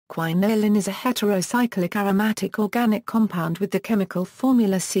Quinoline is a heterocyclic aromatic organic compound with the chemical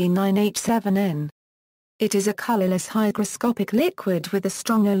formula C9H7N. It is a colorless hygroscopic liquid with a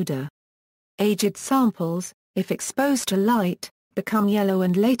strong odor. Aged samples, if exposed to light, become yellow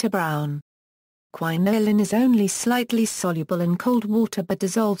and later brown. Quinoline is only slightly soluble in cold water but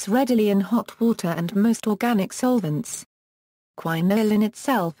dissolves readily in hot water and most organic solvents. Quinoline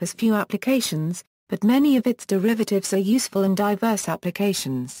itself has few applications, but many of its derivatives are useful in diverse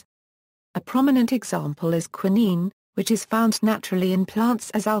applications. A prominent example is quinine, which is found naturally in plants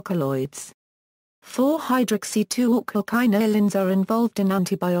as alkaloids. 4-hydroxy-2-alkylquinolines are involved in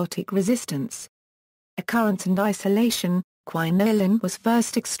antibiotic resistance. Occurrence and isolation. Quinoline was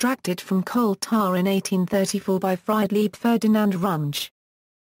first extracted from coal tar in 1834 by Friedlieb Ferdinand Runge.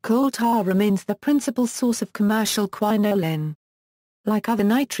 Coal tar remains the principal source of commercial quinoline. Like other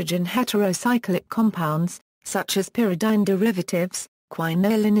nitrogen heterocyclic compounds, such as pyridine derivatives,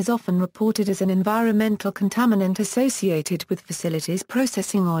 quinoline is often reported as an environmental contaminant associated with facilities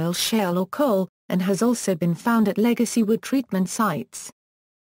processing oil, shale or coal, and has also been found at legacy wood treatment sites.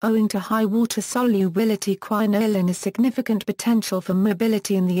 Owing to high water solubility, quinoline has significant potential for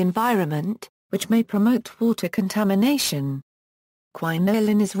mobility in the environment, which may promote water contamination.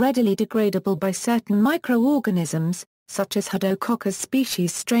 Quinoline is readily degradable by certain microorganisms, such as Hodococcus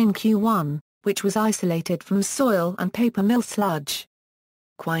species strain Q1, which was isolated from soil and paper mill sludge.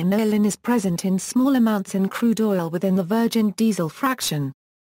 Quinoline is present in small amounts in crude oil within the virgin diesel fraction.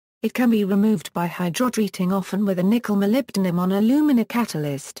 It can be removed by hydrotreating, often with a nickel-molybdenum on alumina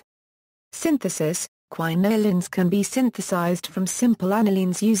catalyst. Synthesis. Quinolines can be synthesized from simple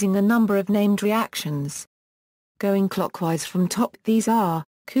anilines using a number of named reactions. Going clockwise from top, these are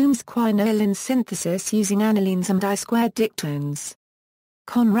Coombs quinoline synthesis using anilines and I-squared dictones.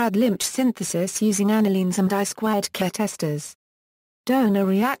 Conrad-Limch synthesis using anilines and I-squared ketesters. Donor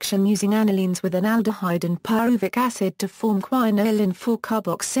reaction using anilines with an aldehyde and pyruvic acid to form quinoline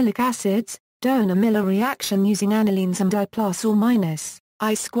 4-carboxylic acids. Donor-Miller reaction using anilines and I+ or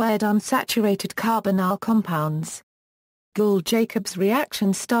I-squared unsaturated carbonyl compounds. Gall-Jacobs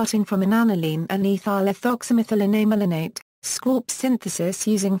reaction starting from an aniline and ethyl ethoxymethylenamelinate. Scraup synthesis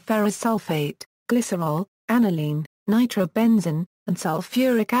using ferrous sulfate, glycerol, aniline, nitrobenzene, and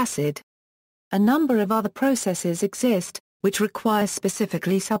sulfuric acid. A number of other processes exist, which require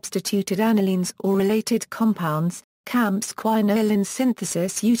specifically substituted anilines or related compounds. Camp's quinoline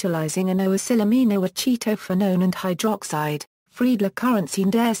synthesis utilizing an oacylaminoacetophenone and hydroxide.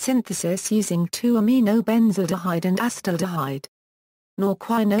 Friedler-Currency-Dare synthesis using 2-aminobenzaldehyde and acetaldehyde.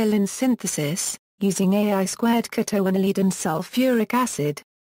 Norquinoline synthesis, using AI² catoanilide and sulfuric acid.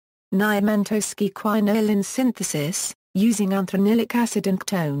 Nymentowski quinoline synthesis, using anthranilic acid and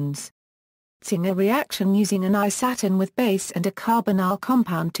ketones. Singer reaction using an isocyane with base and a carbonyl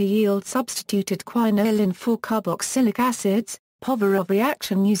compound to yield substituted quinoline 4-carboxylic acids. Povarov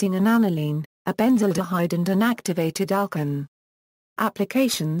reaction using an aniline, a benzaldehyde and an activated alkane.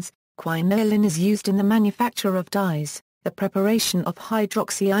 Applications. Quinoline is used in the manufacture of dyes, the preparation of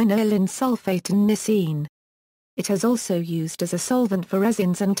hydroxyinolin sulfate and nicene. It has also used as a solvent for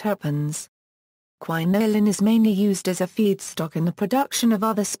resins and terpenes. Quinoline is mainly used as a feedstock in the production of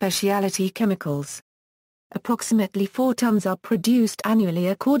other specialty chemicals. Approximately 4 tons are produced annually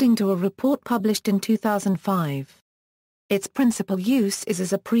according to a report published in 2005. Its principal use is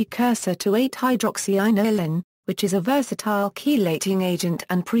as a precursor to 8-hydroxyinolin, which is a versatile chelating agent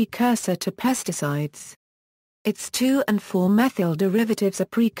and precursor to pesticides. Its 2 and 4-methyl derivatives are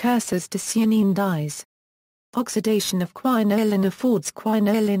precursors to cyanine dyes. Oxidation of quinoline affords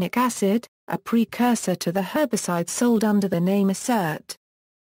quinolinic acid, a precursor to the herbicide sold under the name Assert.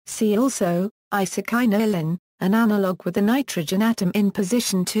 See also, isoquinoline, an analog with a nitrogen atom in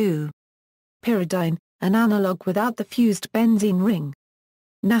position 2. Pyridine, an analog without the fused benzene ring.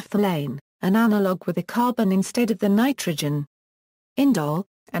 Naphthalene, an analog with a carbon instead of the nitrogen. Indole,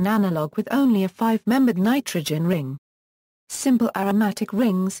 an analog with only a 5-membered nitrogen ring. Simple aromatic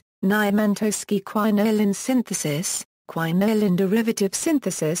rings. Nymentowski quinoline synthesis, quinoline derivative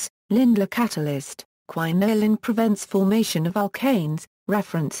synthesis, Lindlar catalyst. Quinoline prevents formation of alkanes.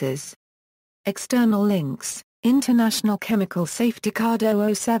 References. External links. International Chemical Safety Card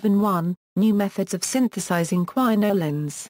 0071, New Methods of Synthesizing Quinolines.